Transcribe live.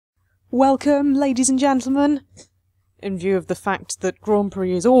Welcome, ladies and gentlemen. In view of the fact that Grand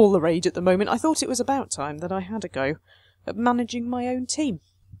Prix is all the rage at the moment, I thought it was about time that I had a go at managing my own team.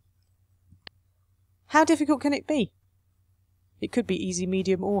 How difficult can it be? It could be easy,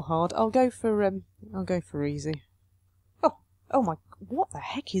 medium, or hard. I'll go for easy. Oh my! What the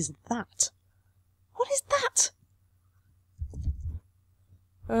heck is that? What is that?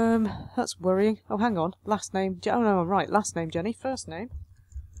 That's worrying. Oh, hang on. Last name. Oh no, I'm right. Last name Jenny. First name.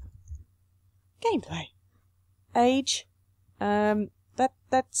 Gameplay. Age.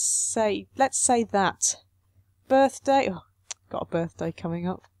 Let's say that. Birthday. Oh, got a birthday coming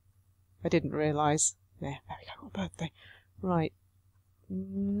up. I didn't realise. Yeah, there we go. Got a birthday. Right.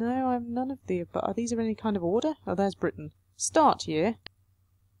 No, I'm none of the. But are these in any kind of order? Oh, there's Britain. Start year.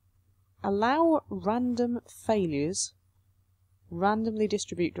 Allow random failures. Randomly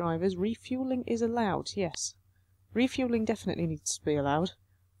distribute drivers. Refueling is allowed. Yes. Refueling definitely needs to be allowed.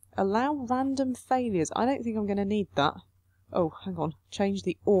 Allow random failures. I don't think I'm going to need that. Oh, hang on. Change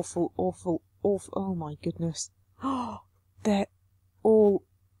the awful. Oh my goodness. They're all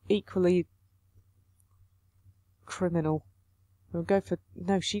equally criminal. We'll go for...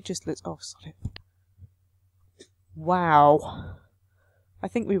 No, she just looks... Oh, sorry. Wow. I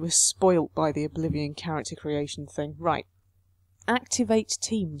think we were spoilt by the Oblivion character creation thing. Right. Activate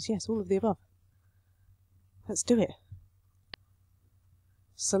teams. Yes, all of the above. Let's do it.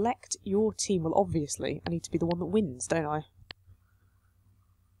 Select your team. Well, obviously, I need to be the one that wins, don't I?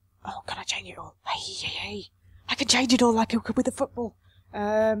 Oh, can I change it all? Hey. I can change it all like I could with the football.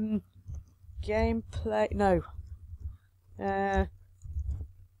 Gameplay... No.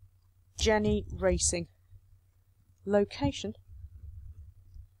 Jenny Racing. Location.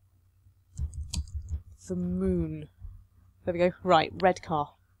 The moon. There we go. Right, red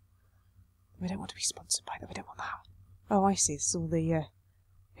car. We don't want to be sponsored by them. We don't want that. Oh, I see. This is all the...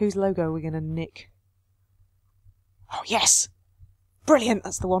 Whose logo are we going to nick? Oh, yes! Brilliant!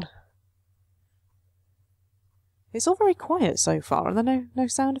 That's the one. It's all very quiet so far. Are there no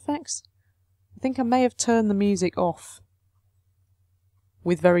sound effects? I think I may have turned the music off.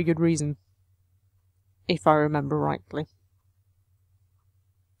 With very good reason. If I remember rightly.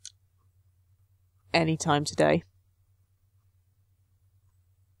 Any time today.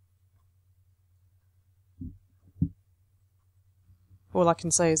 All I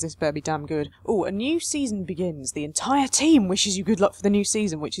can say is this better be damn good. Oh, a new season begins. The entire team wishes you good luck for the new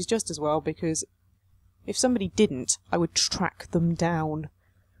season, which is just as well, because if somebody didn't, I would track them down.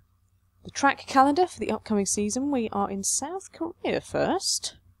 The track calendar for the upcoming season. We are in South Korea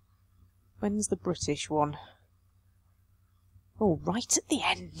first. When's the British one? Oh, right at the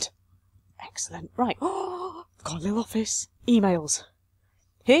end. Excellent. Right. Oh, I've got a little office. Emails.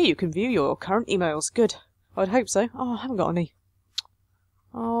 Here you can view your current emails. Good. I'd hope so. Oh, I haven't got any.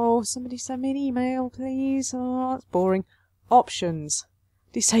 Oh, somebody send me an email, please. Oh, that's boring. Options.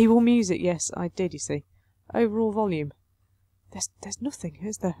 Disable music. Yes, I did, you see. Overall volume. There's nothing,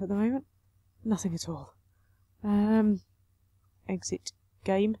 is there, at the moment? Nothing at all. Exit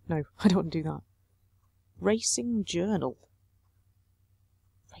game. No, I don't want to do that. Racing journal.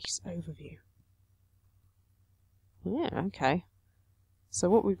 Race overview. Yeah, okay. So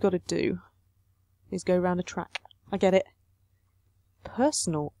what we've got to do is go round a track. I get it.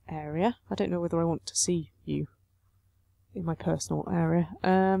 Personal area. I don't know whether I want to see you in my personal area.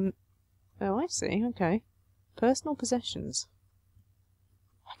 Oh, I see. Okay. Personal possessions.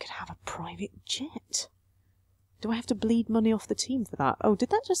 I could have a private jet. Do I have to bleed money off the team for that? Oh,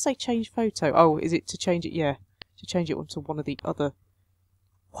 did that just say change photo? Oh, is it to change it? Yeah. To change it onto one of the other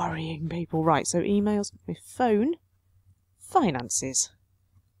worrying people. Right, so emails, my phone, finances.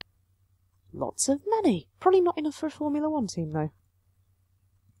 Lots of money. Probably not enough for a Formula 1 team, though.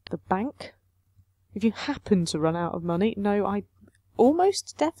 The bank. If you happen to run out of money, no, I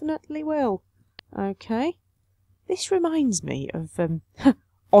almost definitely will. Okay. This reminds me of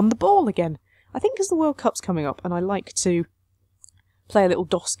On the Ball again. I think because the World Cup's coming up and I like to play a little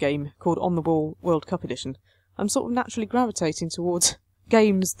DOS game called On the Ball World Cup Edition, I'm sort of naturally gravitating towards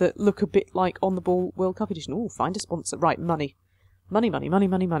games that look a bit like On the Ball World Cup Edition. Ooh, find a sponsor. Right, money.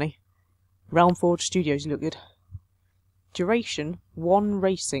 Money. Realm Forge Studios, you look good. Duration, 1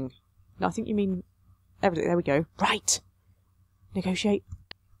 racing. No, I think you mean everything. There we go. Right. Negotiate.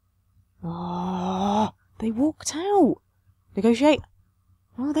 Oh, they walked out. Negotiate.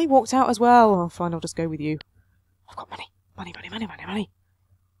 Oh, they walked out as well. Oh, fine, I'll just go with you. I've got money. Money.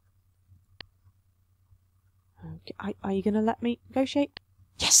 Okay, are you going to let me negotiate?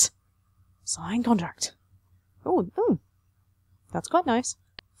 Yes! Sign contract. Oh, that's quite nice.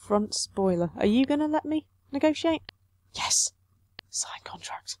 Front spoiler. Are you going to let me negotiate? Yes! Sign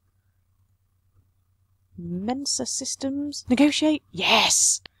contract. Mensa Systems. Negotiate?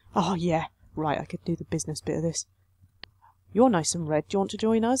 Yes! Oh, yeah. Right, I could do the business bit of this. You're nice and red. Do you want to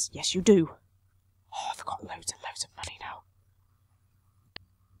join us? Yes, you do. Oh, I've got loads and loads of money now.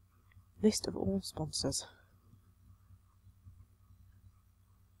 List of all sponsors.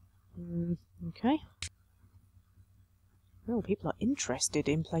 Okay. Oh, people are interested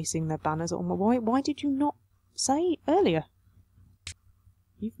in placing their banners on my... Why did you not say earlier?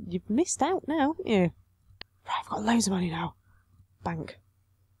 You've missed out now, haven't you? Right, I've got loads of money now. Bank.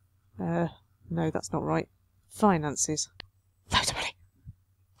 No, that's not right. Finances. Loads of money.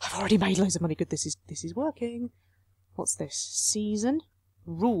 I've already made loads of money. Good, this is working. What's this? Season.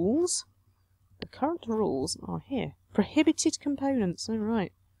 Rules. The current rules are here. Prohibited components. Oh,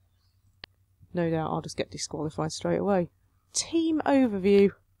 right. No doubt I'll just get disqualified straight away. Team overview.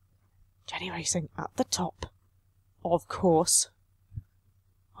 Jenny Racing at the top. Of course.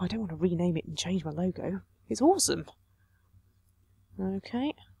 I don't want to rename it and change my logo. It's awesome.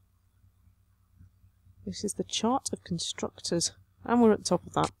 Okay. This is the chart of constructors. And we're at the top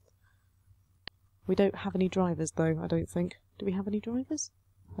of that. We don't have any drivers though, I don't think. Do we have any drivers?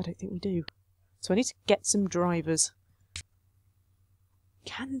 I don't think we do. So I need to get some drivers.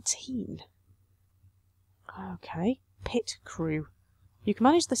 Canteen. Okay. Pit crew. You can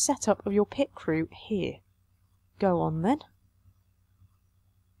manage the setup of your pit crew here. Go on then.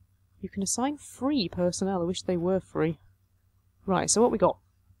 You can assign free personnel. I wish they were free. Right, so what we got?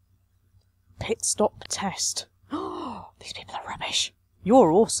 Pit stop test. Oh, these people are rubbish.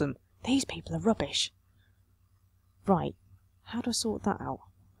 You're awesome. These people are rubbish. Right, how do I sort that out?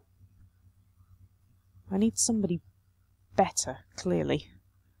 I need somebody better, clearly,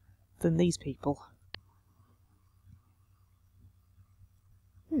 than these people.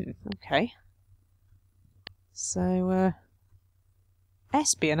 Okay. So,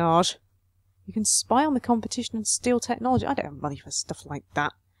 espionage. You can spy on the competition and steal technology. I don't have money for stuff like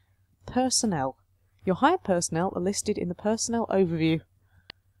that. Personnel. Your hired personnel are listed in the personnel overview.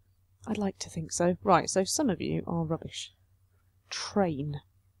 I'd like to think so. Right, so some of you are rubbish. Train.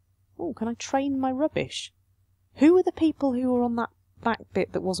 Oh, can I train my rubbish? Who are the people who were on that back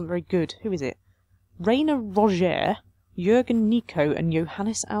bit that wasn't very good? Who is it? Rainer Roger, Jürgen Nico, and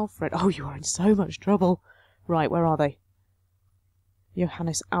Johannes Alfred. Oh, you are in so much trouble. Right, where are they?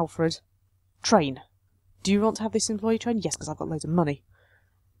 Johannes Alfred. Train. Do you want to have this employee trained? Yes, because I've got loads of money.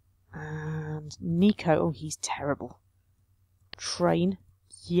 And Nico. Oh, he's terrible. Train.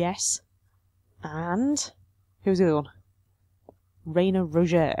 Yes. And who's the other one? Rainer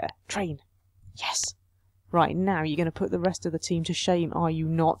Roger. Train. Yes. Right, now you're going to put the rest of the team to shame, are you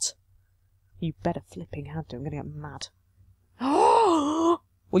not? You better flipping have to. I'm going to get mad. Oh!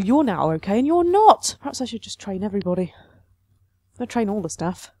 Well, you're now okay and you're not. Perhaps I should just train everybody. I'll train all the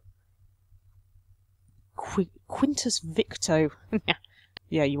staff. Quintus Victo.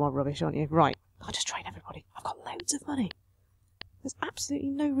 Yeah, you are rubbish, aren't you? Right. I'll just train everybody. I've got loads of money. There's absolutely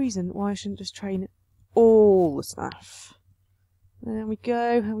no reason why I shouldn't just train all the staff. There we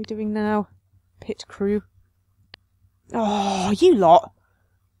go. How are we doing now? Pit crew. Oh, you lot!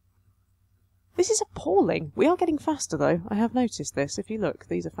 This is appalling. We are getting faster, though. I have noticed this. If you look,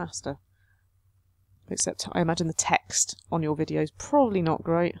 these are faster. Except, I imagine the text on your video is probably not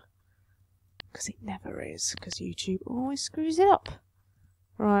great. Because it never is. Because YouTube always screws it up.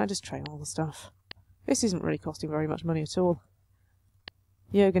 Right, I just train all the stuff. This isn't really costing very much money at all.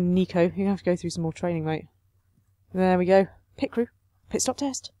 Jürgen, Nico, you have to go through some more training, mate. There we go. Pit crew. Pit stop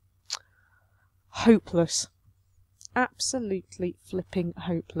test. Hopeless. Absolutely flipping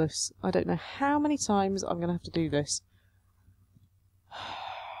hopeless. I don't know how many times I'm going to have to do this.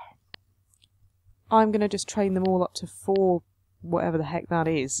 I'm going to just train them all up to 4, whatever the heck that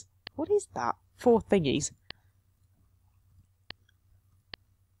is. What is that? 4 thingies.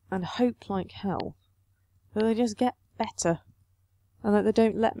 And hope like hell that they just get better. And that they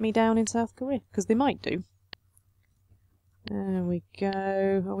don't let me down in South Korea. Because they might do. There we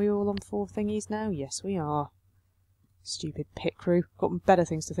go. Are we all on 4 thingies now? Yes, we are. Stupid pit crew. Got better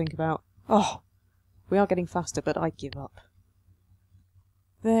things to think about. Oh, we are getting faster, but I give up.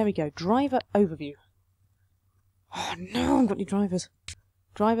 There we go. Driver overview. Oh no, I haven't got any drivers.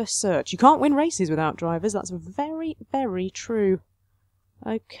 Driver search. You can't win races without drivers. That's very, very true.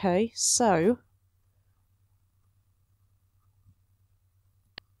 Okay, so...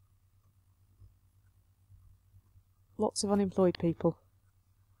 lots of unemployed people.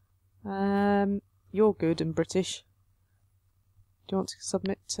 You're good and British. Do you want to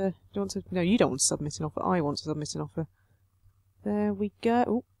submit to... do you want to... no, you don't want to submit an offer. I want to submit an offer. There we go.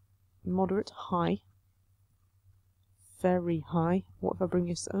 Oh, moderate, high. Very high. What if I bring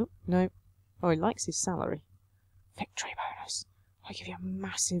this... oh, no. Oh, he likes his salary. Victory bonus. I give you a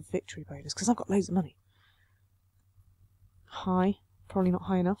massive victory bonus because I've got loads of money. High. Probably not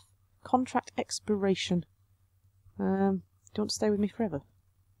high enough. Contract expiration. Do you want to stay with me forever?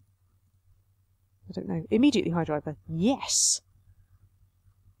 I don't know. Immediately high driver. Yes!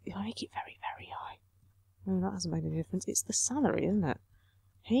 If I make it very, very high. No, that hasn't made any difference. It's the salary, isn't it?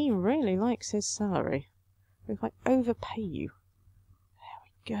 He really likes his salary. If I overpay you.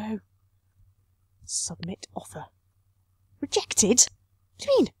 There we go. Submit offer. Rejected? What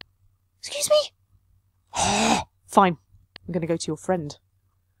do you mean? Excuse me? Fine. I'm going to go to your friend.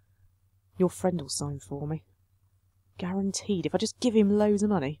 Your friend will sign for me. Guaranteed. If I just give him loads of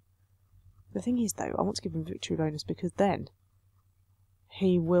money. The thing is, though, I want to give him victory bonus because then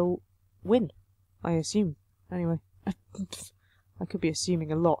he will win, I assume. Anyway, I could be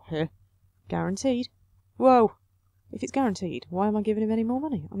assuming a lot here. Guaranteed. Whoa! If it's guaranteed, why am I giving him any more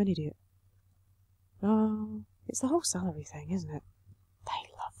money? I'm an idiot. Oh, it's the whole salary thing, isn't it?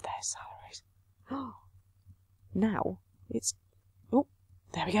 They love their salaries. Now, it's... Oh,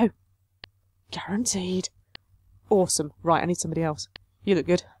 there we go. Guaranteed. Awesome. Right, I need somebody else. You look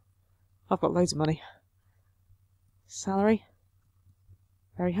good. I've got loads of money. Salary.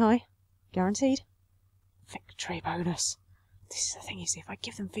 Very high. Guaranteed. Victory bonus. This is the thing, you see, if I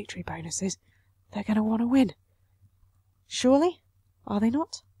give them victory bonuses, they're going to want to win. Surely? Are they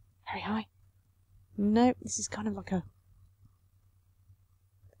not? Very high. No, this is kind of like a...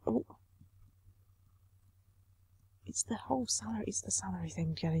 Oh. It's the whole salary, it's the salary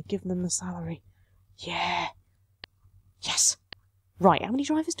thing, Jenny. Give them the salary. Yeah. Yes. Right, how many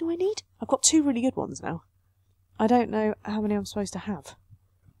drivers do I need? I've got 2 really good ones now. I don't know how many I'm supposed to have.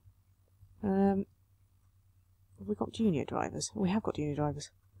 Have we got junior drivers? We have got junior drivers.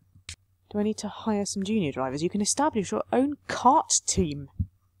 Do I need to hire some junior drivers? You can establish your own kart team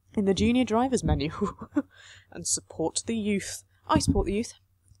in the junior drivers menu and support the youth. I support the youth.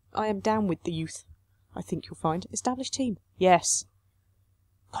 I am down with the youth. I think you'll find. Establish team. Yes.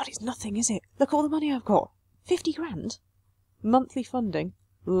 God, it's nothing, is it? Look at all the money I've got. 50 grand. Monthly funding.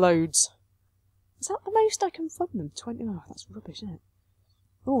 Loads. Is that the most I can fund them? 20... Oh, that's rubbish, isn't it?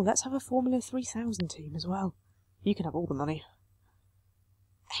 Oh, let's have a Formula 3000 team as well. You can have all the money.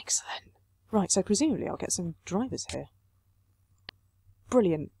 Excellent. Right, so presumably I'll get some drivers here.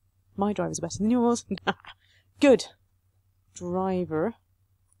 Brilliant. My drivers are better than yours. Good. Driver.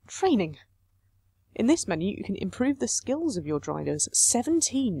 Training. In this menu, you can improve the skills of your drivers.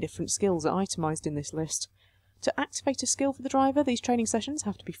 17 different skills are itemised in this list. To activate a skill for the driver, these training sessions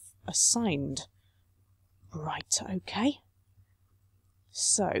have to be assigned. Right, okay.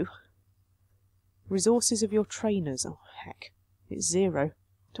 So, resources of your trainers. Oh, heck. It's 0.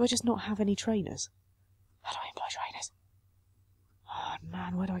 Do I just not have any trainers? How do I employ trainers? Oh,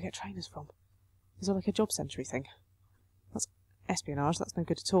 man, where do I get trainers from? Is it like a job centre thing? That's espionage, that's no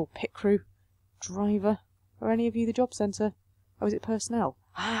good at all. Pit crew, driver. Are any of you the job centre? Oh, is it personnel?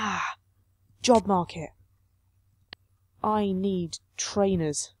 Ah! Job market. I need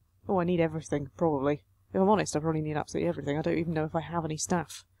trainers. Oh, I need everything, probably. If I'm honest, I probably need absolutely everything. I don't even know if I have any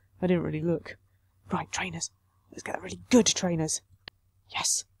staff. I didn't really look. Right, trainers. Let's get really good trainers.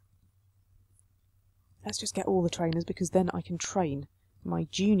 Yes. Let's just get all the trainers, because then I can train my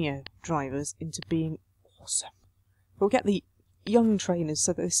junior drivers into being awesome. We'll get the young trainers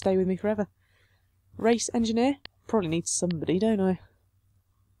so that they stay with me forever. Race engineer? Probably need somebody, don't I?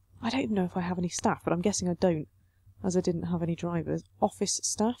 I don't even know if I have any staff, but I'm guessing I don't, as I didn't have any drivers. Office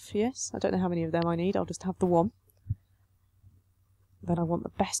staff, yes. I don't know how many of them I need. I'll just have the one. Then I want the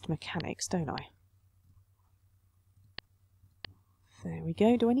best mechanics, don't I? There we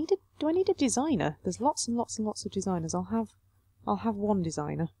go. Do I need a designer? There's lots and lots and lots of designers. I'll have one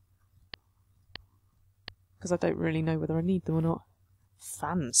designer. Because I don't really know whether I need them or not.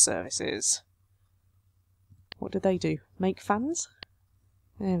 Fan services. What do they do? Make fans?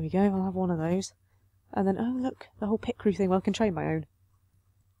 There we go. I'll have one of those. And then, oh look, the whole pit crew thing. Well, I can train my own.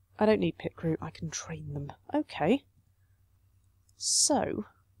 I don't need pit crew. I can train them. Okay. So.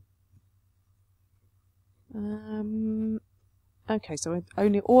 Okay, so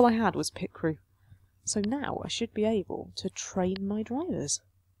all I had was pit crew. So now I should be able to train my drivers.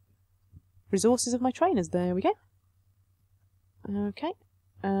 Resources of my trainers, there we go. Okay.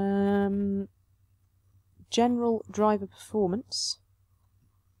 General driver performance.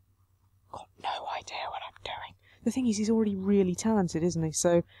 Got no idea what I'm doing. The thing is, he's already really talented, isn't he?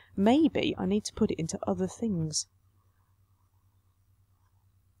 So maybe I need to put it into other things.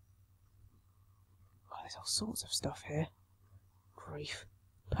 God, there's all sorts of stuff here. Grief.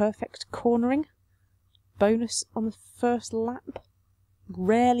 Perfect cornering. Bonus on the first lap.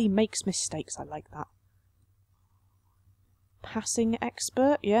 rarely makes mistakes. I like that. Passing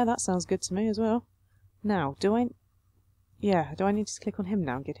expert? Yeah, that sounds good to me as well. Now, do I need to click on him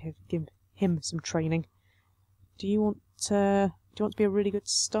now and give him some training? Do you want to be a really good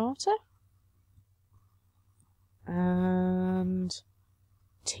starter? And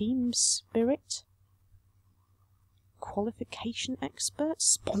team spirit? Qualification expert?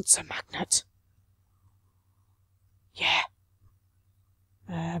 Sponsor magnet? Yeah.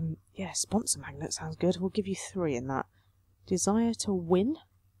 Yeah, sponsor magnet sounds good. We'll give you 3 in that. Desire to win?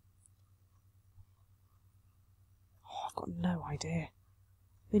 Oh, I've got no idea.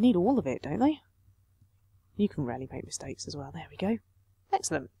 They need all of it, don't they? You can rarely make mistakes as well. There we go.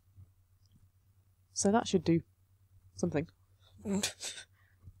 Excellent. So that should do something. Into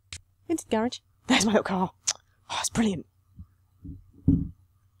the garage. There's my little car. Oh, it's brilliant.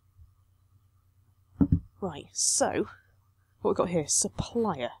 Right, so what we've got here,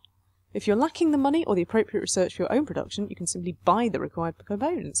 supplier. If you're lacking the money or the appropriate research for your own production, you can simply buy the required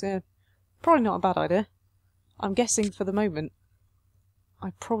components. Yeah, probably not a bad idea. I'm guessing for the moment,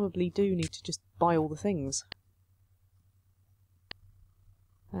 I probably do need to just buy all the things.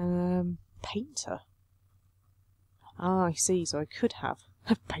 Painter. Ah, I see, so I could have...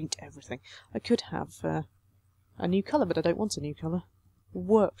 paint everything. I could have a new colour, but I don't want a new colour.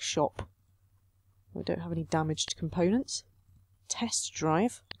 Workshop. I don't have any damaged components. Test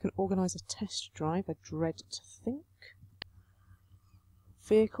drive. I can organise a test drive, I dread to think.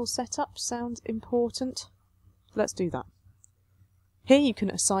 Vehicle setup sounds important. Let's do that. Here you can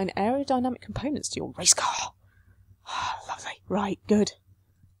assign aerodynamic components to your race car. Lovely. Right, good.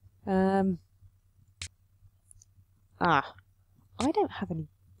 I don't have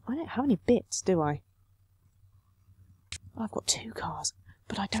any bits, do I? I've got 2 cars,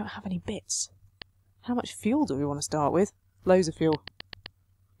 but I don't have any bits. How much fuel do we want to start with? Loads of fuel.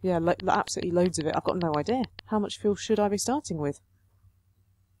 Yeah, absolutely loads of it. I've got no idea. How much fuel should I be starting with?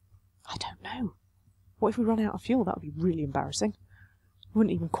 I don't know. What if we run out of fuel? That would be really embarrassing.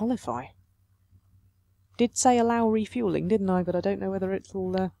 Wouldn't even qualify. Did say allow refuelling, didn't I? But I don't know whether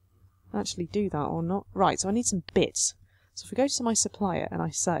it'll actually do that or not. Right, so I need some bits. So if we go to my supplier and I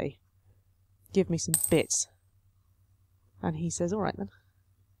say, give me some bits, and he says, alright then.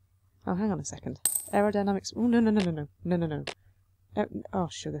 Oh, hang on a second. Aerodynamics. Oh, no. Oh,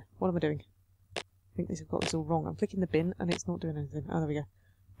 sugar. What am I doing? I think I've got this all wrong. I'm clicking the bin and it's not doing anything. Oh, there we go.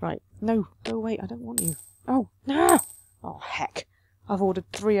 Right. No. Go away. I don't want you. Oh, no! Oh, heck. I've ordered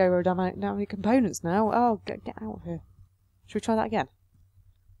 3 aerodynamic components now. Oh, get out of here. Should we try that again?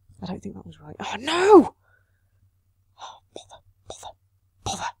 I don't think that was right. Oh, no! Oh, bother.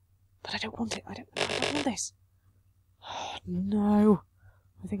 But I don't want it. I don't want this. Oh, no.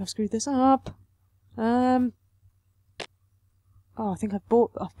 I think I've screwed this up. Oh, I think I've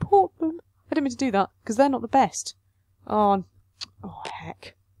bought them. I didn't mean to do that, because they're not the best. Oh,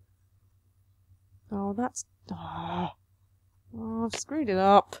 heck. Oh, that's... Oh, I've screwed it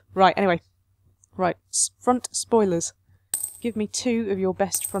up. Right, anyway. Right, front spoilers. Give me 2 of your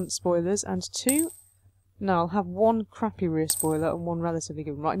best front spoilers, and 2... No, I'll have 1 crappy rear spoiler and 1 relatively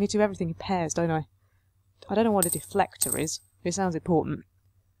good one. Right, I need to do everything in pairs, don't I? I don't know what a deflector is. It sounds important.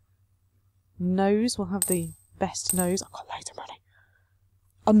 Nose, we'll have the best nose. I've got loads of money.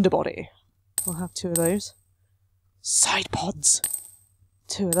 Underbody, we'll have 2 of those. Side pods,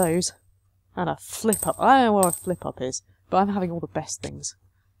 2 of those. And a flip up. I don't know what a flip up is, but I'm having all the best things.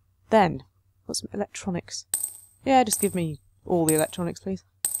 Then, got some electronics. Yeah, just give me all the electronics, please.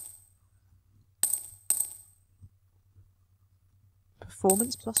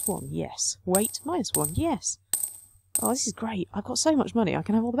 Performance +1, yes. Weight -1, yes. Oh, this is great. I've got so much money, I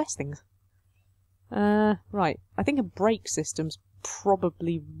can have all the best things. Right. I think a brake system's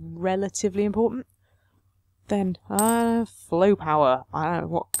probably relatively important. Then, flow power. I don't know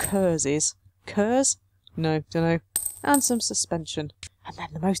what KERS is. KERS? No, don't know. And some suspension. And then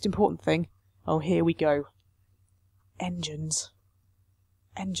the most important thing. Oh, here we go. Engines.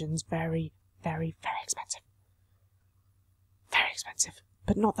 Engines, very, very, very expensive. Very expensive.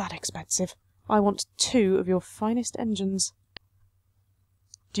 But not that expensive. I want 2 of your finest engines.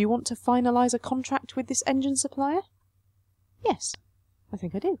 Do you want to finalise a contract with this engine supplier? Yes, I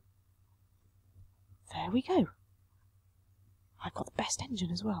think I do. There we go. I've got the best engine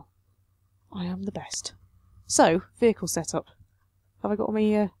as well. I am the best. So, vehicle setup. Have I got all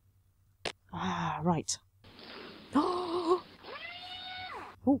my... right. Oh!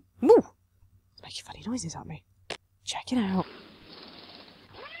 Ooh! It's making funny noises at me. Check it out.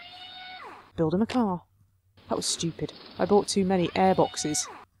 Build him a car. That was stupid. I bought too many airboxes.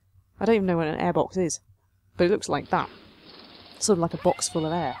 I don't even know what an airbox is, but it looks like that. Sort of like a box full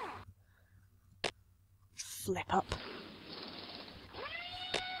of air. Flip up.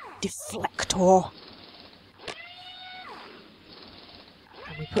 Deflector!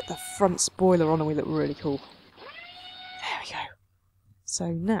 And we put the front spoiler on and we look really cool. There we go.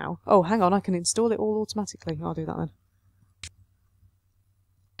 So now... Oh, hang on, I can install it all automatically. I'll do that then.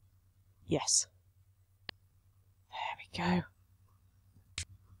 Yes. There we go.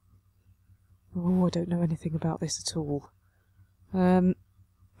 Oh, I don't know anything about this at all.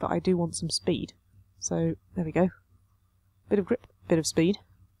 But I do want some speed. So, there we go. Bit of grip, bit of speed.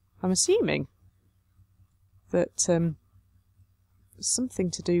 I'm assuming that something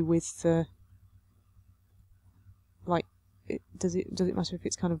to do with like, does it matter if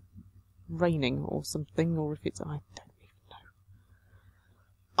it's kind of raining or something, or if it's, I don't even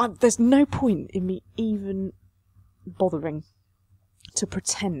know. There's no point in me even bothering to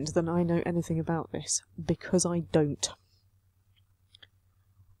pretend that I know anything about this, because I don't.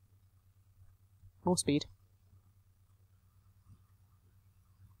 More speed.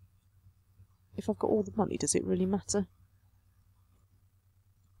 If I've got all the money, does it really matter?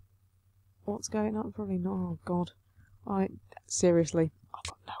 What's going on? Probably not. Oh, God. Seriously, I've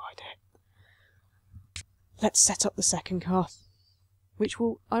got no idea. Let's set up the second car, which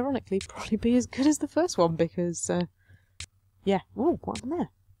will, ironically, probably be as good as the first one, because, yeah. Oh, what happened there?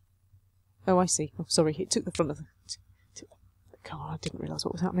 Oh, I see. Oh, sorry, it took the front of the car. I didn't realise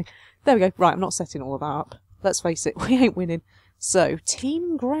what was happening. There we go. Right, I'm not setting all of that up. Let's face it, we ain't winning. So,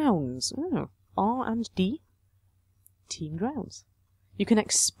 team grounds. Oh, R and D. Team grounds. You can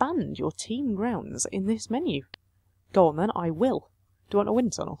expand your team grounds in this menu. Go on then, I will. Do you want a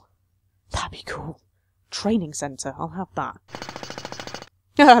wind tunnel? That'd be cool. Training centre, I'll have that.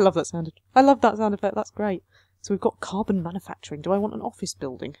 I love that sound. I love that sound effect, that's great. So we've got carbon manufacturing. Do I want an office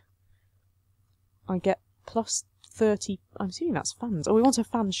building? I get plus 30... I'm assuming that's fans. Oh, we want a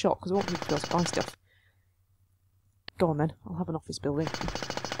fan shop, because we want people to be able to buy stuff. Go on then, I'll have an office building.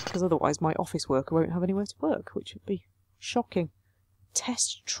 Because otherwise my office worker won't have anywhere to work, which would be shocking.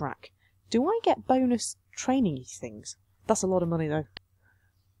 Test track. Do I get bonus training-y things? That's a lot of money though.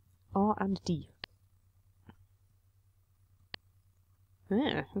 R and D.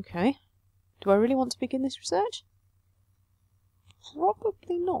 Yeah, okay. Do I really want to begin this research?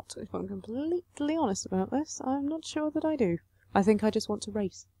 Probably not, if I'm completely honest about this. I'm not sure that I do. I think I just want to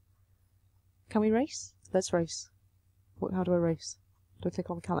race. Can we race? Let's race. How do I race? Do I click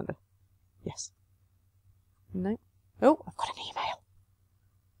on the calendar? Yes. No. Oh, I've got an email.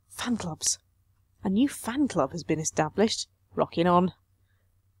 Fan clubs. A new fan club has been established. Rocking on.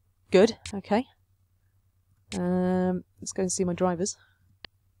 Good, okay. Let's go and see my drivers.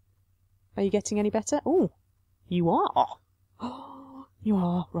 Are you getting any better? Oh, you are. Oh, you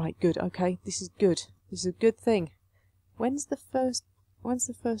are. Right, good, okay. This is good. This is a good thing. When's the first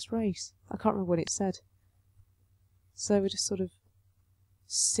race? I can't remember what it said. So we're just sort of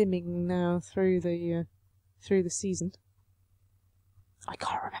simming now through the season. I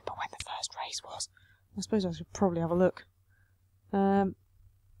can't remember when the first race was. I suppose I should probably have a look.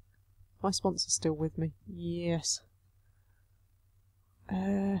 My sponsor's still with me. Yes.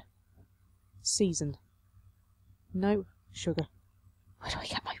 Season. No. Sugar. Where do I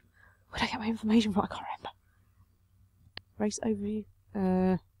get my information from? I can't remember. Race overview.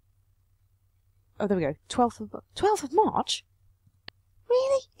 Oh, there we go. 12th of March?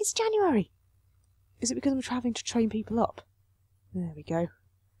 Really? It's January. Is it because I'm having to train people up? There we go.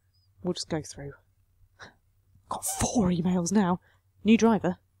 We'll just go through. Got 4 emails now. New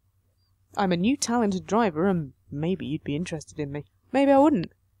driver. I'm a new talented driver and maybe you'd be interested in me. Maybe I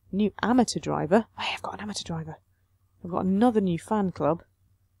wouldn't. New amateur driver. Hey, I've got an amateur driver. I've got another new fan club.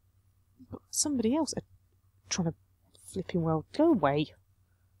 I've got somebody else trying to flipping well. Go away.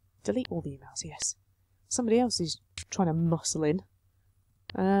 Delete all the emails, yes. Somebody else is trying to muscle in.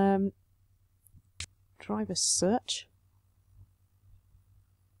 Driver search.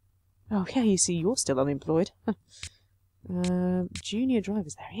 Oh, yeah, you see, you're still unemployed. Junior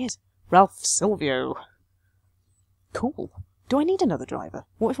drivers, there he is. Ralph Silvio. Cool. Do I need another driver?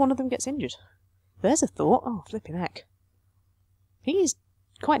 What if one of them gets injured? There's a thought. Oh, flipping heck. He's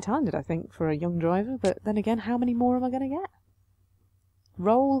quite talented, I think, for a young driver, but then again, how many more am I going to get?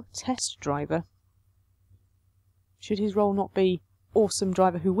 Role test driver. Should his role not be awesome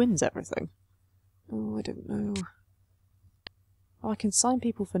driver who wins everything? Oh, I don't know. Oh, I can sign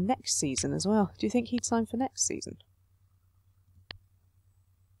people for next season as well. Do you think he'd sign for next season?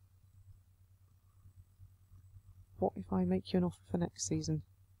 What if I make you an offer for next season?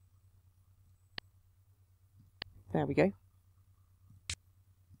 There we go.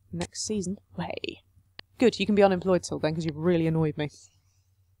 Next season. Way. Good, you can be unemployed till then, because you've really annoyed me.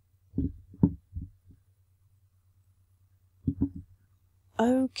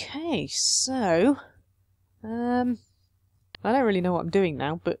 Okay, so... I don't really know what I'm doing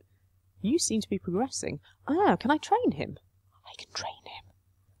now, but you seem to be progressing. Ah, can I train him? I can train him.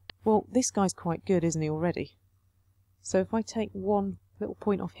 Well, this guy's quite good, isn't he, already? So if I take one little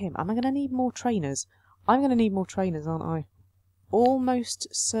point off him, am I going to need more trainers? I'm going to need more trainers, aren't I? Almost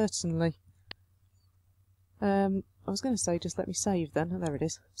certainly. I was going to say, just let me save then. Oh, there it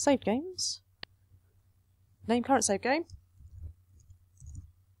is. Saved games. Name current save game.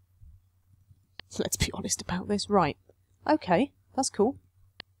 Let's be honest about this. Right. Okay, that's cool.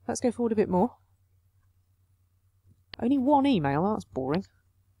 Let's go forward a bit more. Only one email, that's boring.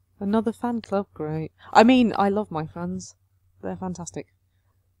 Another fan club, great. I mean, I love my fans. They're fantastic.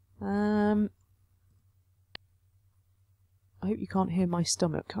 I hope you can't hear my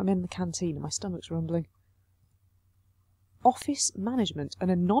stomach. I'm in the canteen and my stomach's rumbling. Office management. An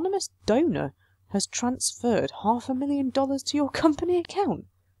anonymous donor has transferred $500,000 to your company account.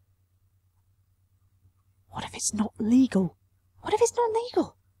 What if it's not legal? What if it's not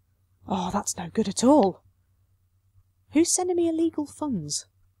legal? Oh, that's no good at all. Who's sending me illegal funds?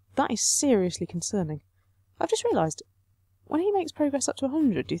 That is seriously concerning. I've just realised, when he makes progress up to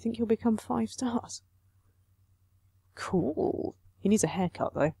 100, do you think he'll become 5 stars? Cool. He needs a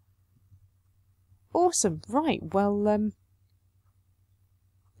haircut, though. Awesome. Right, well,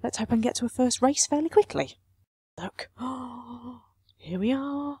 let's hope I can get to a first race fairly quickly. Look. Oh, here we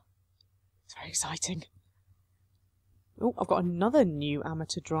are. It's very exciting. Oh, I've got another new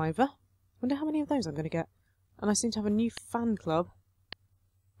amateur driver. Wonder how many of those I'm going to get. And I seem to have a new fan club.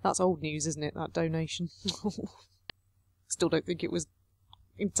 That's old news, isn't it, that donation? Still don't think it was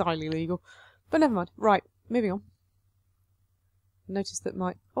entirely legal. But never mind. Right, moving on. Notice that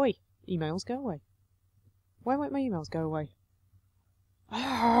my... Oi! Emails go away. Why won't my emails go away?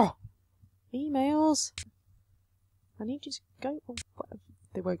 Ah! Emails! I need you to go... Oh,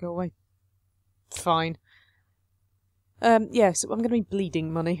 they won't go away. Fine. Yes, I'm going to be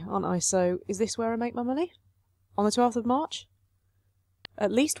bleeding money, aren't I? So, is this where I make my money? On the 12th of March?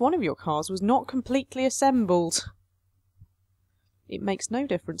 At least one of your cars was not completely assembled. It makes no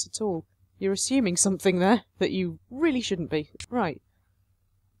difference at all. You're assuming something there that you really shouldn't be. Right.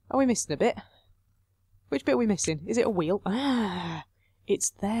 Are we missing a bit? Which bit are we missing? Is it a wheel? Ah!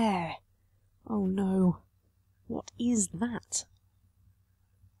 It's there. Oh no. What is that?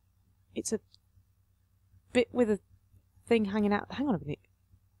 It's a bit with a thing hanging out. Hang on a minute.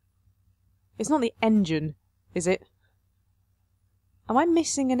 It's not the engine, is it? Am I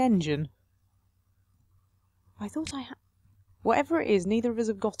missing an engine? I thought I had... Whatever it is, neither of us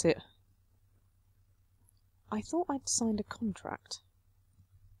have got it. I thought I'd signed a contract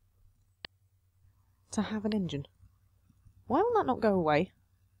to have an engine. Why will that not go away?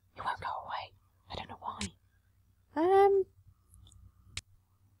 It won't go away. I don't know why.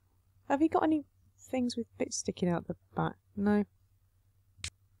 Have you got any things with bits sticking out the back? No.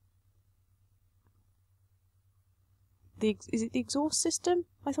 Is it the exhaust system?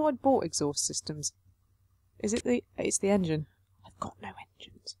 I thought I'd bought exhaust systems. Is it the... It's the engine. I've got no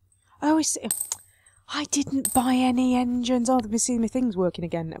engines. Oh, I didn't buy any engines. Oh, let me see my things working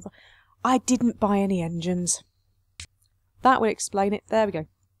again. I didn't buy any engines. That would explain it. There we go.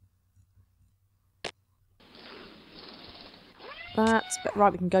 That's...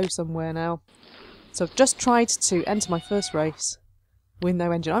 Right, we can go somewhere now. So I've just tried to enter my first race with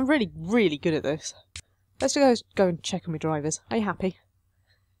no engine. I'm really, really good at this. Let's just go and check on my drivers. Are you happy?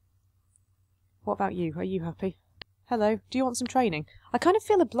 What about you? Are you happy? Hello, do you want some training? I kind of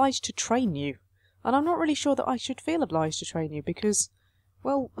feel obliged to train you. And I'm not really sure that I should feel obliged to train you because,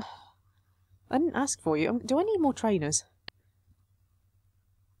 well, I didn't ask for you. Do I need more trainers?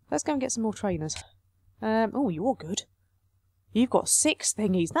 Let's go and get some more trainers. Oh, you're good. You've got 6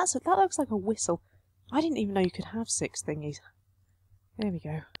 thingies. That looks like a whistle. I didn't even know you could have 6 thingies. There we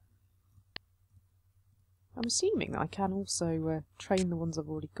go. I'm assuming that I can also train the ones I've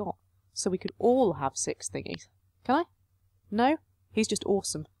already got. So we could all have 6 thingies. Can I? No? He's just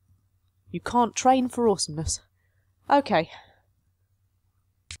awesome. You can't train for awesomeness. Okay.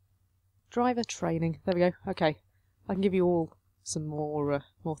 Driver training. There we go. Okay. I can give you all some more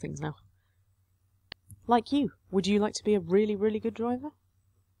things now. Like you. Would you like to be a really, really good driver?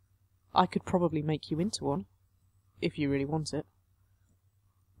 I could probably make you into one. If you really want it.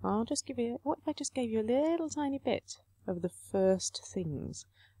 I'll just give you... What if I just gave you a little tiny bit of the first things?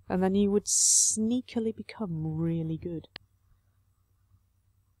 And then you would sneakily become really good.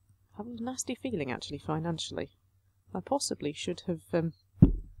 I have a nasty feeling, actually, financially. I possibly should have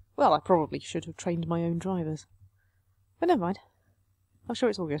Well, I probably should have trained my own drivers. But never mind. I'm sure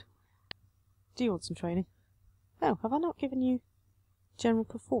it's all good. Do you want some training? Oh, have I not given you general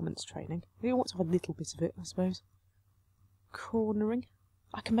performance training? You want to have a little bit of it, I suppose. Cornering.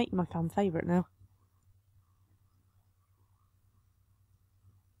 I can make you my fan favourite now.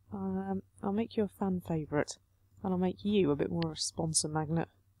 I'll make you a fan favourite. And I'll make you a bit more of a sponsor magnet.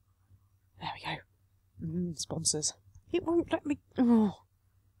 There we go. Sponsors. It won't let me... Oh.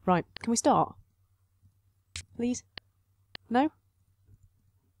 Right, can we start? Please? No?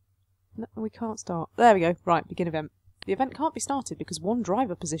 No, we can't start. There we go. Right, begin event. The event can't be started because one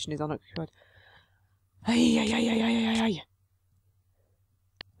driver position is unoccupied. Hey, hey, hey, hey, hey, hey, hey.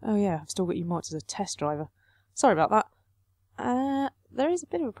 Oh yeah, I've still got you marked as a test driver. Sorry about that. There is a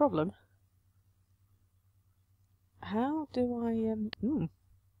bit of a problem. How do I,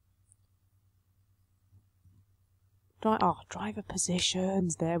 driver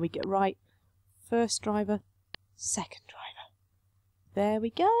positions. There we go. Right. First driver, second driver. There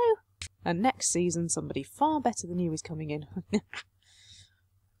we go. And next season, somebody far better than you is coming in.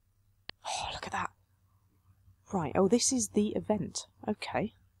 Oh, look at that. Right. Oh, this is the event.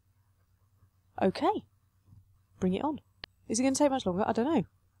 Okay. Okay. Bring it on. Is it going to take much longer? I don't know.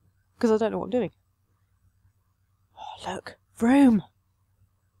 Because I don't know what I'm doing. Oh, look. Vroom.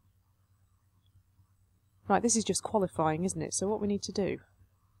 Right, this is just qualifying, isn't it? So what we need to do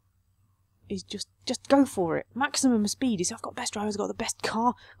is just go for it. Maximum speed. You see, I've got the best drivers, I've got the best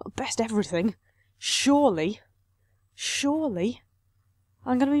car, got the best everything. Surely,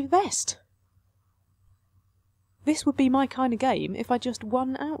 I'm going to be the best. This would be my kind of game if I just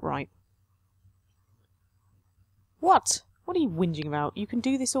won outright. What? What are you whinging about? You can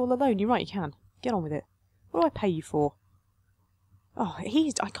do this all alone. You're right, you can. Get on with it. What do I pay you for? Oh,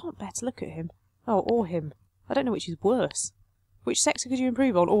 I can't bear to look at him. Oh, or him. I don't know which is worse. Which sector could you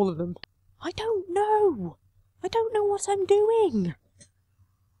improve on? All of them. I don't know. I don't know what I'm doing.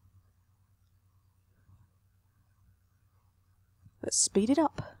 Let's speed it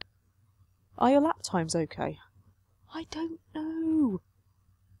up. Are your lap times okay? I don't know.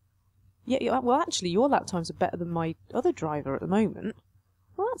 Yeah, well, actually, your lap times are better than my other driver at the moment.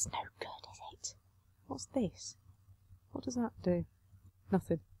 Well, that's no good, is it? What's this? What does that do?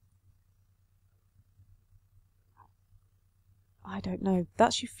 Nothing. I don't know.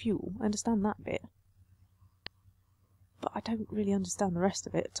 That's your fuel. I understand that bit. But I don't really understand the rest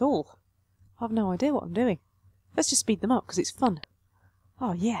of it at all. I've no idea what I'm doing. Let's just speed them up, because it's fun.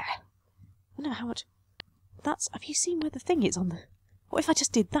 Oh, yeah. I don't know how much... Have you seen where the thing is on the... What if I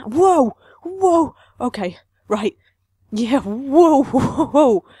just did that? Whoa! Whoa! Okay, right. Yeah, whoa!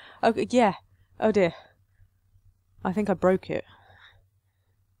 Whoa! Okay, yeah. Oh, dear. I think I broke it.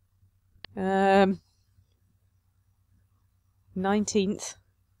 19th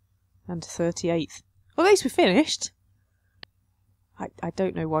and 38th. Well, at least we finished. I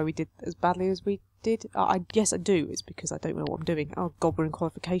don't know why we did as badly as we did. Yes, I do. It's because I don't know what I'm doing. Oh, God, we're in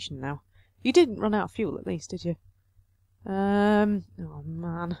qualification now. You didn't run out of fuel, at least, did you? Oh,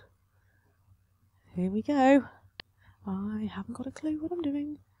 man. Here we go. I haven't got a clue what I'm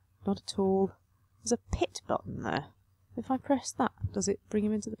doing. Not at all. There's a pit button there. If I press that, does it bring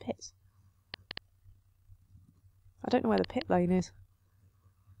him into the pit? I don't know where the pit lane is.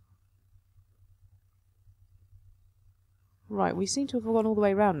 Right, we seem to have gone all the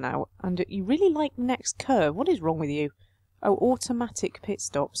way around now, and you really like the next curve. What is wrong with you? Oh, automatic pit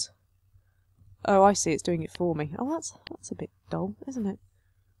stops. Oh, I see, it's doing it for me. Oh, that's a bit dull, isn't it?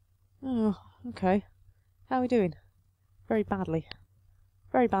 Oh, okay. How are we doing? Very badly.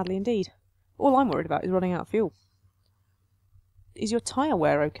 Very badly indeed. All I'm worried about is running out of fuel. Is your tyre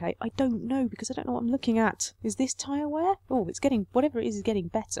wear okay? I don't know, because I don't know what I'm looking at. Is this tyre wear? Oh, it's getting... Whatever it is getting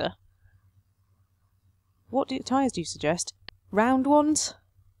better. What tyres do you suggest? Round ones?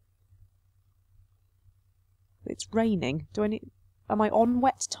 It's raining. Do I need... Am I on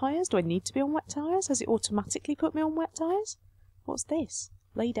wet tyres? Do I need to be on wet tyres? Has it automatically put me on wet tyres? What's this?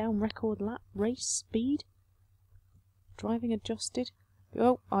 Lay down record lap, race, speed? Driving adjusted?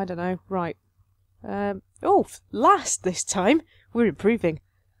 Oh, I don't know. Right. Oh, last this time. We're improving.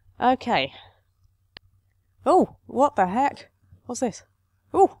 Okay. Oh, what the heck? What's this?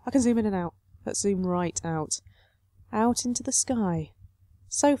 Oh, I can zoom in and out. Let's zoom right out. Out into the sky.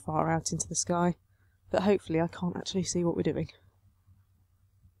 So far out into the sky that hopefully I can't actually see what we're doing.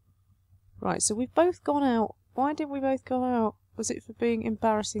 Right, so we've both gone out. Why did we both go out? Was it for being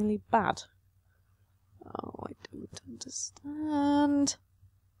embarrassingly bad? Oh, I don't understand.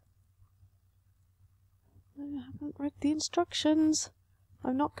 I haven't read the instructions.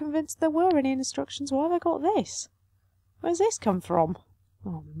 I'm not convinced there were any instructions. Why have I got this? Where's this come from?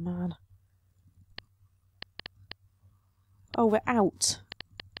 Oh, man. Oh, we're out.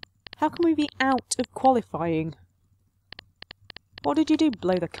 How can we be out of qualifying? What did you do?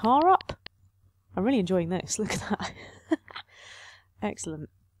 Blow the car up? I'm really enjoying this. Look at that. Excellent.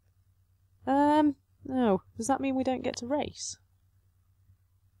 No. Does that mean we don't get to race?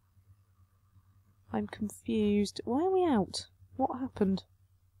 I'm confused. Why are we out? What happened?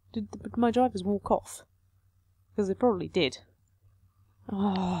 Did my drivers walk off? Because they probably did.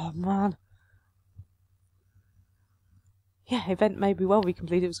 Oh, man. Yeah, event may be well be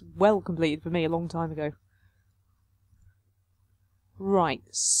completed. It was well completed for me a long time ago. Right,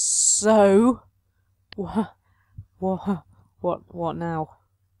 so... What now?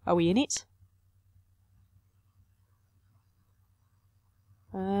 Are we in it?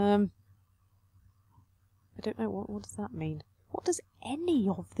 I don't know, what does that mean? What does any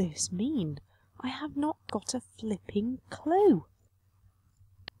of this mean? I have not got a flipping clue.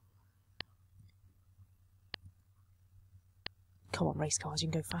 Come on, race cars, you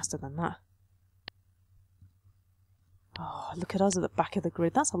can go faster than that. Oh, look at us at the back of the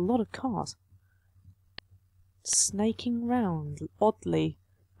grid. That's a lot of cars. Snaking round, oddly,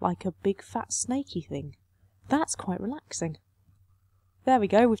 like a big fat snaky thing. That's quite relaxing. There we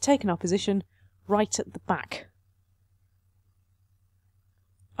go, we've taken our position right at the back.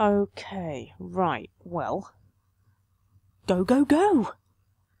 Okay, right, well... Go, go, go!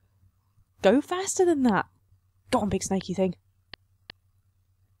 Go faster than that! Go on, big snaky thing.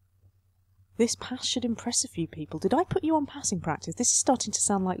 This pass should impress a few people. Did I put you on passing practice? This is starting to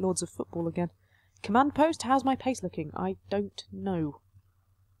sound like Lords of Football again. Command post, how's my pace looking? I don't know.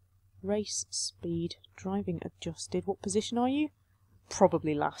 Race, speed, driving adjusted. What position are you?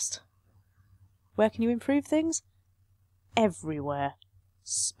 Probably last. Where can you improve things? Everywhere.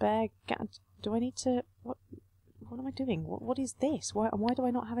 Spare do I need to... What am I doing? What is this? Why do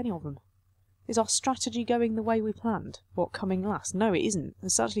I not have any of them? Is our strategy going the way we planned? What, coming last? No, it isn't.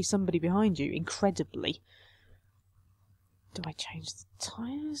 There's actually somebody behind you, incredibly. Do I change the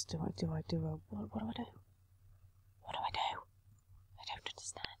tyres? Do I do a... What do I do? What do I do? I don't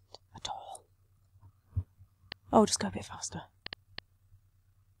understand at all. Oh, just go a bit faster.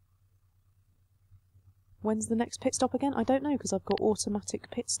 When's the next pit stop again? I don't know, because I've got automatic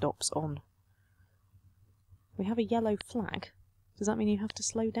pit stops on. We have a yellow flag. Does that mean you have to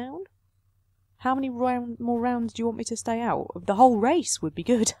slow down? How many more rounds do you want me to stay out? The whole race would be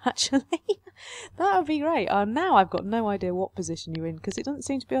good, actually. That would be great. Now I've got no idea what position you're in, because it doesn't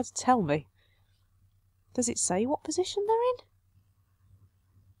seem to be able to tell me. Does it say what position they're in?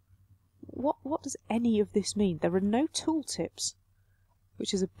 What does any of this mean? There are no tooltips,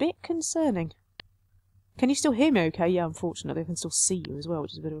 which is a bit concerning. Can you still hear me okay? Yeah, unfortunately, I can still see you as well,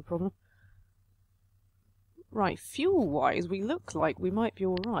 which is a bit of a problem. Right, fuel-wise, we look like we might be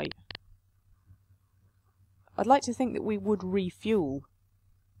alright. I'd like to think that we would refuel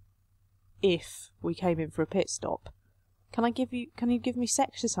if we came in for a pit stop. Can you give me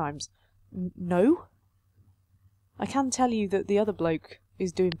sector times? No? I can tell you that the other bloke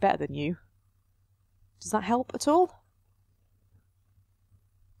is doing better than you. Does that help at all?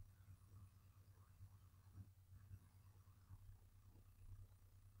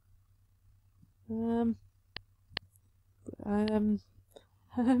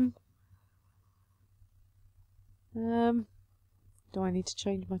 Do I need to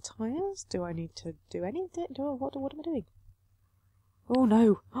change my tyres? Do I need to do anything? What am I doing? Oh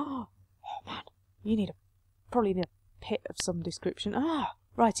no! Oh man, you probably need a pit of some description. Ah,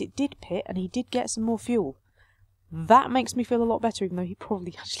 right, it did pit and he did get some more fuel. That makes me feel a lot better, even though he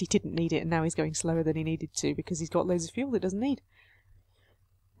probably actually didn't need it and now he's going slower than he needed to because he's got loads of fuel that doesn't need.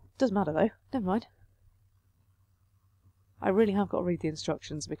 Doesn't matter though, never mind. I really have got to read the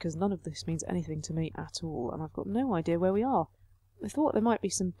instructions because none of this means anything to me at all and I've got no idea where we are. I thought there might be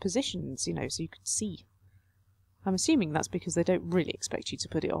some positions, you know, so you could see. I'm assuming that's because they don't really expect you to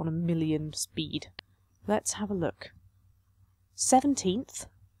put it on 1,000,000 speed. Let's have a look. 17th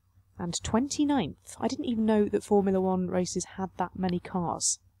and 29th. I didn't even know that Formula 1 races had that many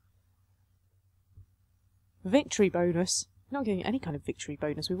cars. Victory bonus. Not getting any kind of victory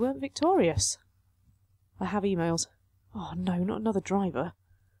bonus. We weren't victorious. I have emails. Oh no, not another driver.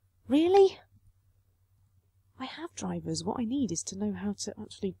 Really? I have drivers. What I need is to know how to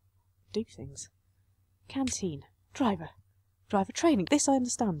actually do things. Canteen. Driver. Driver training. This I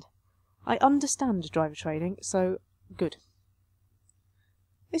understand. I understand driver training, so good.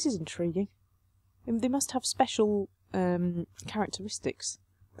 This is intriguing. They must have special characteristics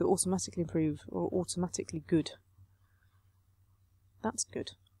that automatically improve or automatically good. That's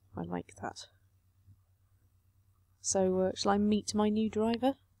good. I like that. So, shall I meet my new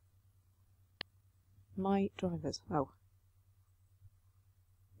driver? My drivers. Oh.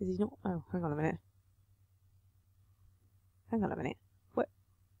 Is he not? Oh, hang on a minute. Hang on a minute. Where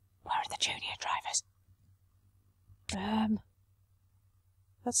are the junior drivers?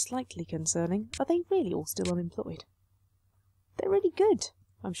 That's slightly concerning. Are they really all still unemployed? They're really good.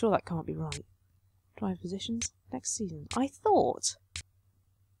 I'm sure that can't be right. Driver positions next season. I thought.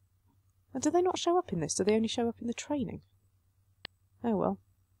 And do they not show up in this? Do they only show up in the training? Oh well.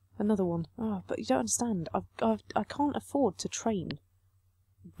 Another one. Oh, but you don't understand. I can't afford to train.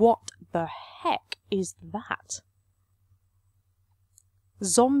 What the heck is that?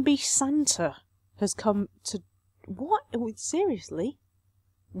 Zombie Santa has come to... What? Seriously?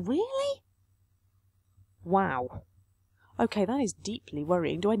 Really? Wow. Okay, that is deeply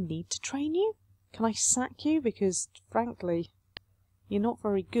worrying. Do I need to train you? Can I sack you? Because, frankly, you're not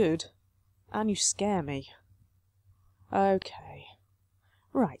very good. And you scare me. Okay.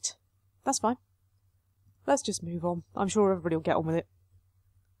 Right. That's fine. Let's just move on. I'm sure everybody will get on with it.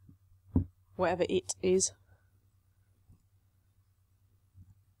 Whatever it is.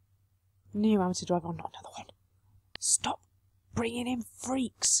 New amateur driver. Oh, not another one. Stop bringing in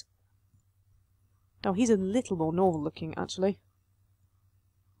freaks. Oh, he's a little more normal looking, actually.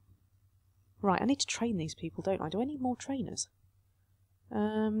 Right, I need to train these people, don't I? Do I need more trainers?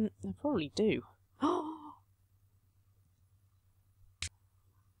 I probably do.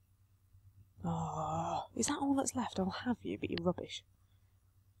 Oh, is that all that's left? I'll have you, but you're rubbish.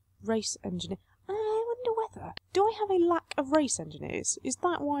 Race engineer. I wonder whether... Do I have a lack of race engineers? Is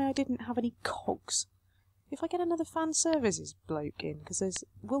that why I didn't have any cogs? If I get another fan services bloke in, because there's...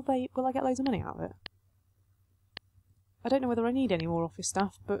 Will I get loads of money out of it? I don't know whether I need any more office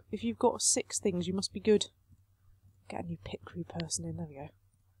staff, but if you've got 6 things, you must be good. Get a new pit crew person in. There we go.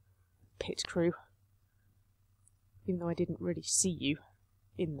 Pit crew. Even though I didn't really see you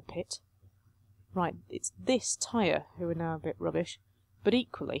in the pit. Right, it's this tyre who are now a bit rubbish. But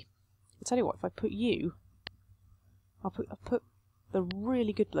equally, I'll tell you what, if I put you... I'll put the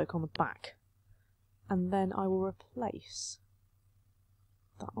really good bloke on the back. And then I will replace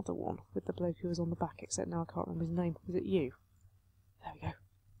that other one with the bloke who was on the back, except now I can't remember his name. Was it you? There we go.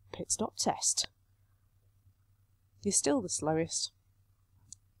 Pit stop test. You're still the slowest.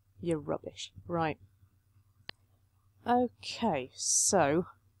 You're rubbish. Right. Okay, so...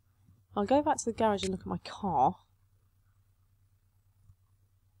 I'll go back to the garage and look at my car.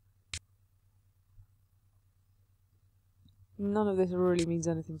 None of this really means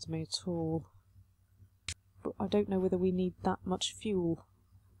anything to me at all. But I don't know whether we need that much fuel.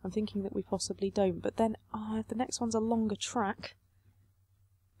 I'm thinking that we possibly don't. But then, the next one's a longer track.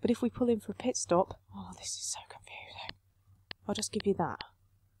 But if we pull in for a pit stop... Oh, this is so confusing. I'll just give you that.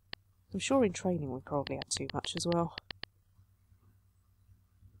 I'm sure in training we probably had too much as well.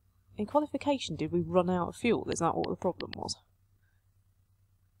 In qualification, did we run out of fuel? Is that what the problem was?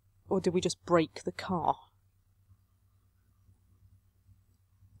 Or did we just break the car?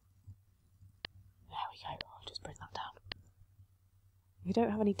 There we go. I'll just bring that down. We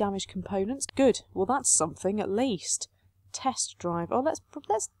don't have any damaged components. Good. Well, that's something at least. Test drive. Oh, let's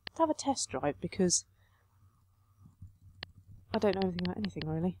have a test drive because I don't know anything about anything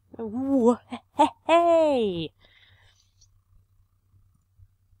really. Ooh, hey!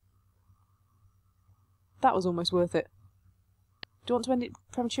 That was almost worth it. Do you want to end it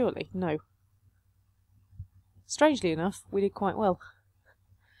prematurely? No. Strangely enough, we did quite well.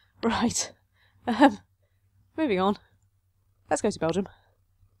 Right. Moving on. Let's go to Belgium.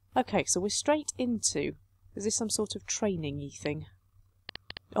 Okay, so we're straight into... Is this some sort of training-y thing?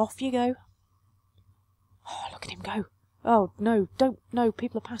 Off you go. Oh, look at him go. Oh, no, don't. No,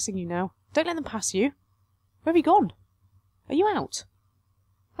 people are passing you now. Don't let them pass you. Where have you gone? Are you out?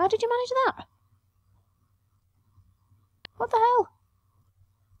 How did you manage that? What the hell?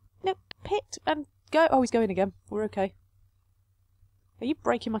 No, pit and go. Oh, he's going again. We're okay. Are you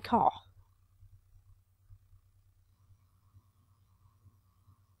breaking my car?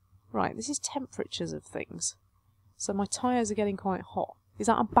 Right, this is temperatures of things. So my tyres are getting quite hot. Is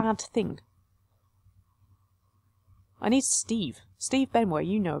that a bad thing? I need Steve. Steve Benway,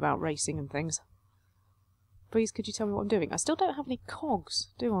 you know about racing and things. Please, could you tell me what I'm doing? I still don't have any cogs,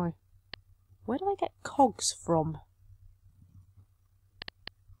 do I? Where do I get cogs from?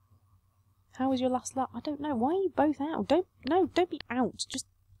 How was your last lap? I don't know. Why are you both out? Don't be out. Just...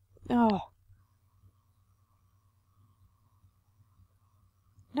 Oh.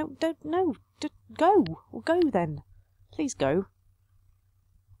 No. Go. Well, go then. Please go.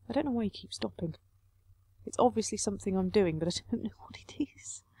 I don't know why you keep stopping. It's obviously something I'm doing, but I don't know what it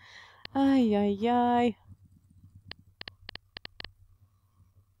is. Ay.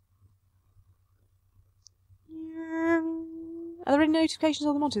 Are there any notifications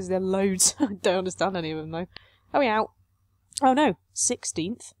on the monitors? There are loads. I don't understand any of them, though. Are we out? Oh, no.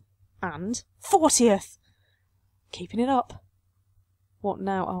 16th and 40th. Keeping it up. What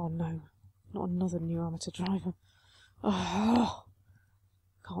now? Oh, no. Not another new amateur driver. Oh,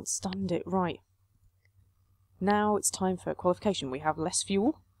 can't stand it. Right. Now it's time for qualification. We have less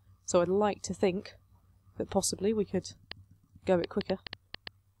fuel, so I'd like to think that possibly we could go a bit quicker.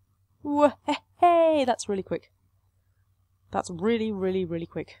 Whoa, hey, that's really quick. That's really, really, really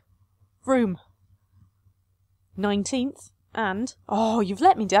quick. Vroom. 19th and... Oh, you've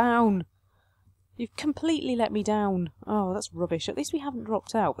let me down. You've completely let me down. Oh, that's rubbish. At least we haven't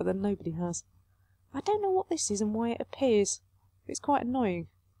dropped out, but then nobody has. I don't know what this is and why it appears. It's quite annoying.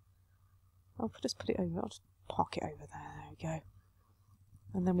 I'll just put it over. I'll just park it over there. There we go.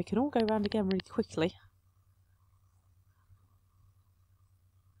 And then we can all go round again really quickly.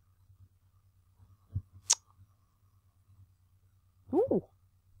 Ooh,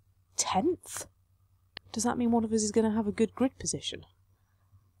 10th. Does that mean one of us is going to have a good grid position?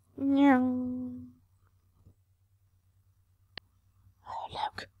 Oh,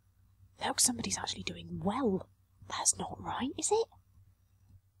 look. Look, somebody's actually doing well. That's not right, is it?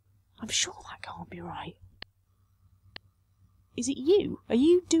 I'm sure that can't be right. Is it you? Are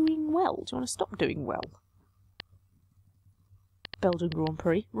you doing well? Do you want to stop doing well? Belgian Grand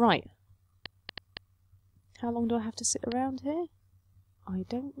Prix. Right. How long do I have to sit around here? I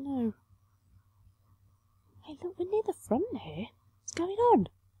don't know. Hey, look, we're near the front here. What's going on?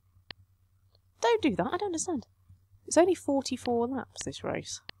 Don't do that, I don't understand. It's only 44 laps, this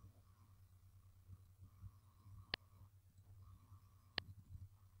race.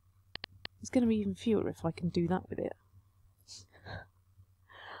 It's going to be even fewer if I can do that with it.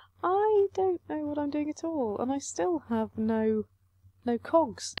 I don't know what I'm doing at all, and I still have no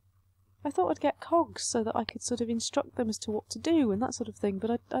cogs. I thought I'd get cogs so that I could sort of instruct them as to what to do and that sort of thing,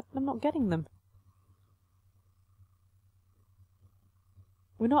 but I'm not getting them.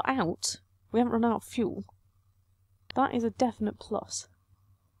 We're not out. We haven't run out of fuel. That is a definite plus.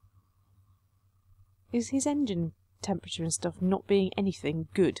 Is his engine temperature and stuff not being anything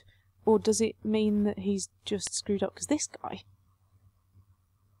good? Or does it mean that he's just screwed up? Because this guy...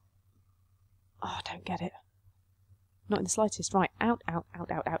 Oh, I don't get it. Not in the slightest. Right, out, out,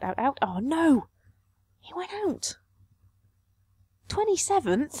 out, out, out, out, out. Oh, no! He went out.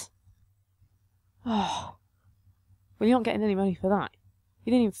 27th? Oh. Well, you're not getting any money for that.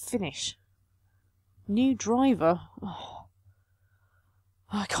 You didn't even finish. New driver. Oh.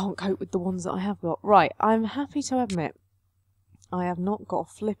 I can't cope with the ones that I have got. Right, I'm happy to admit I have not got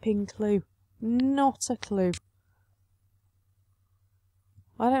a flipping clue. Not a clue.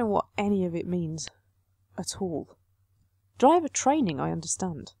 I don't know what any of it means at all. Driver training, I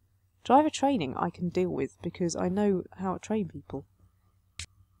understand. Driver training I can deal with because I know how to train people.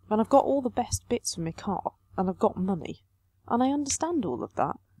 And I've got all the best bits for my car, and I've got money. And I understand all of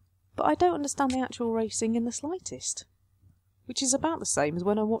that. But I don't understand the actual racing in the slightest. Which is about the same as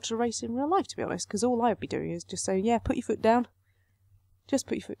when I watch a race in real life, to be honest, because all I would be doing is just saying, yeah, put your foot down. Just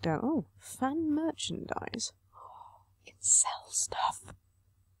put your foot down. Oh, fan merchandise. I can sell stuff.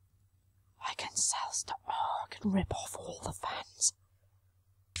 I can sell stuff. Oh, I can rip off all the fans.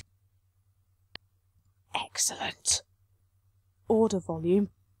 Excellent. Order volume.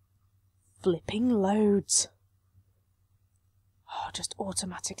 Flipping loads. Oh, just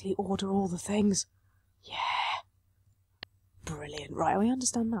automatically order all the things. Yeah. Brilliant. Right, I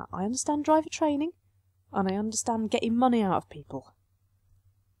understand that. I understand driver training. And I understand getting money out of people.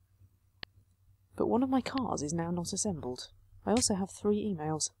 But one of my cars is now not assembled. I also have 3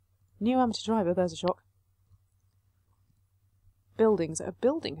 emails. New amateur driver, there's a shock. Buildings. A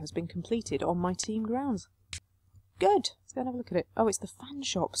building has been completed on my team grounds. Good. Let's go and have a look at it. Oh, it's the fan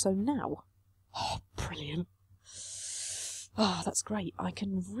shop, so now... Oh, brilliant. Oh, that's great. I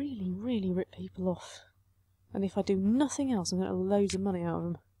can really, really rip people off. And if I do nothing else, I'm going to get loads of money out of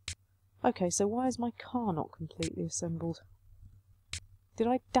them. Okay, so why is my car not completely assembled? Did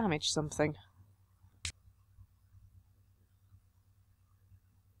I damage something?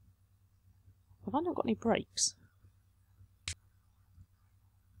 Have I not got any brakes?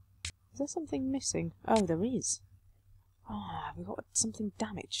 Is there something missing? Oh, there is. Ah, we've got something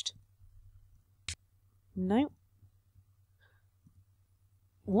damaged. No.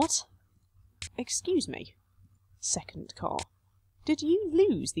 What? Excuse me. Second car. Did you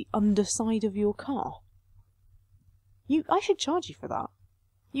lose the underside of your car? I should charge you for that.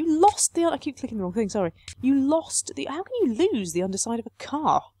 You lost the... I keep clicking the wrong thing, sorry. You lost the... How can you lose the underside of a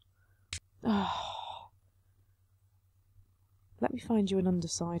car? Oh. Let me find you an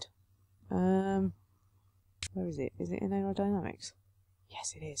underside. Where is it? Is it in aerodynamics?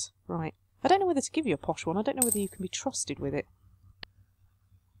 Yes, it is. Right. I don't know whether to give you a posh one. I don't know whether you can be trusted with it.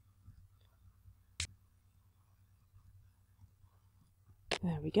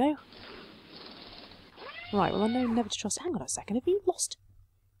 There we go. Right, well I know never to trust... Hang on a second, have you lost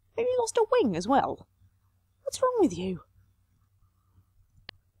a wing as well? What's wrong with you?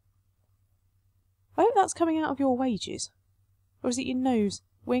 I hope that's coming out of your wages. Or is it your nose?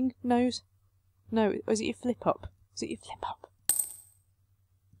 Wing? Nose? No, or is it your flip up? Is it your flip up?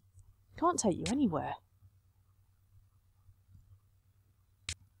 Can't take you anywhere.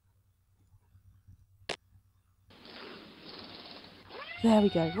 There we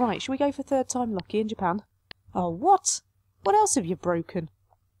go. Right, shall we go for third time lucky in Japan? Oh, what? What else have you broken?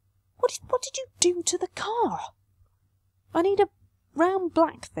 What did you do to the car? I need a round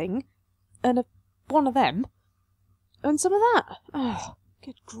black thing, and one of them, and some of that. Oh,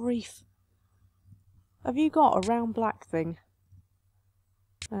 good grief. Have you got a round black thing?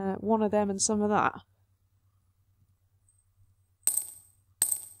 One of them and some of that?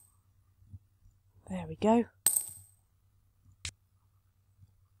 There we go.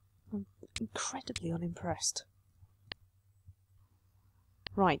 I'm incredibly unimpressed.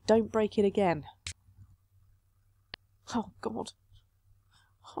 Right, don't break it again. Oh, God.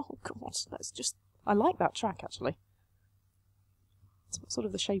 Oh, God. Let's just... I like that track, actually. It's sort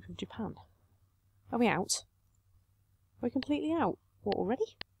of the shape of Japan. Are we out? We're completely out. What,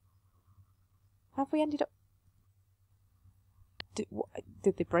 already? Have we ended up...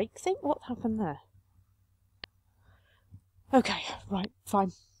 Did the brake thing? What happened there? Okay, right,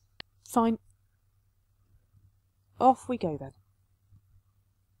 fine. Fine. Off we go, then.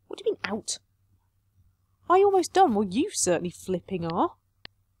 What do you mean, out? Are you almost done? Well, you certainly flipping are.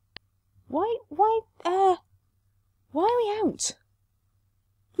 Why are we out?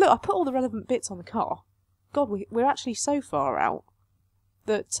 Look, I put all the relevant bits on the car. God, we're actually so far out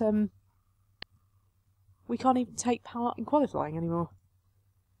that, we can't even take part in qualifying anymore.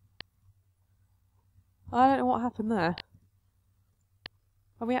 I don't know what happened there.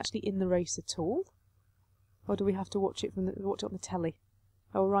 Are we actually in the race at all? Or do we have to watch it on the telly?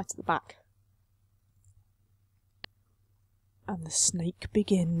 Oh, right at the back. And the snake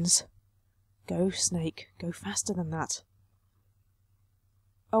begins. Go, snake. Go faster than that.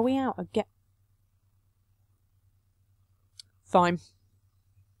 Are we out again? Fine.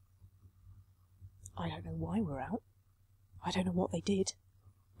 I don't know why we're out. I don't know what they did.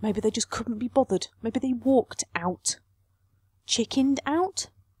 Maybe they just couldn't be bothered. Maybe they walked out. Chickened out?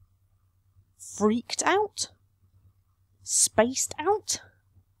 Freaked out? Spaced out?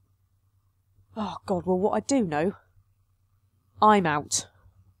 Oh, God, well, what I do know... I'm out.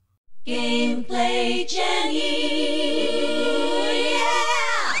 Gameplay Jenny!